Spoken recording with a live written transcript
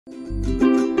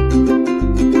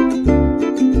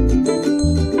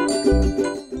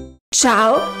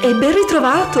Ciao e ben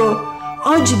ritrovato!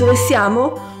 Oggi dove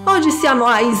siamo? Oggi siamo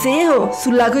a Iseo,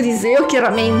 sul lago di Iseo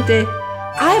chiaramente.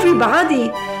 Hi everybody!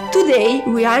 Today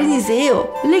we are in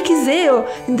Iseo, Lake Iseo,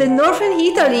 in the northern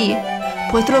Italy.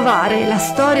 Puoi trovare la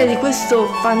storia di questo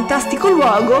fantastico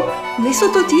luogo nei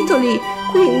sottotitoli,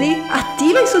 quindi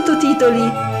attiva i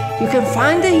sottotitoli. You can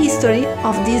find the history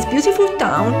of this beautiful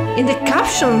town in the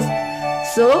captions.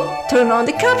 So turn on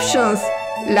the captions.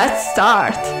 Let's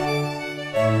start!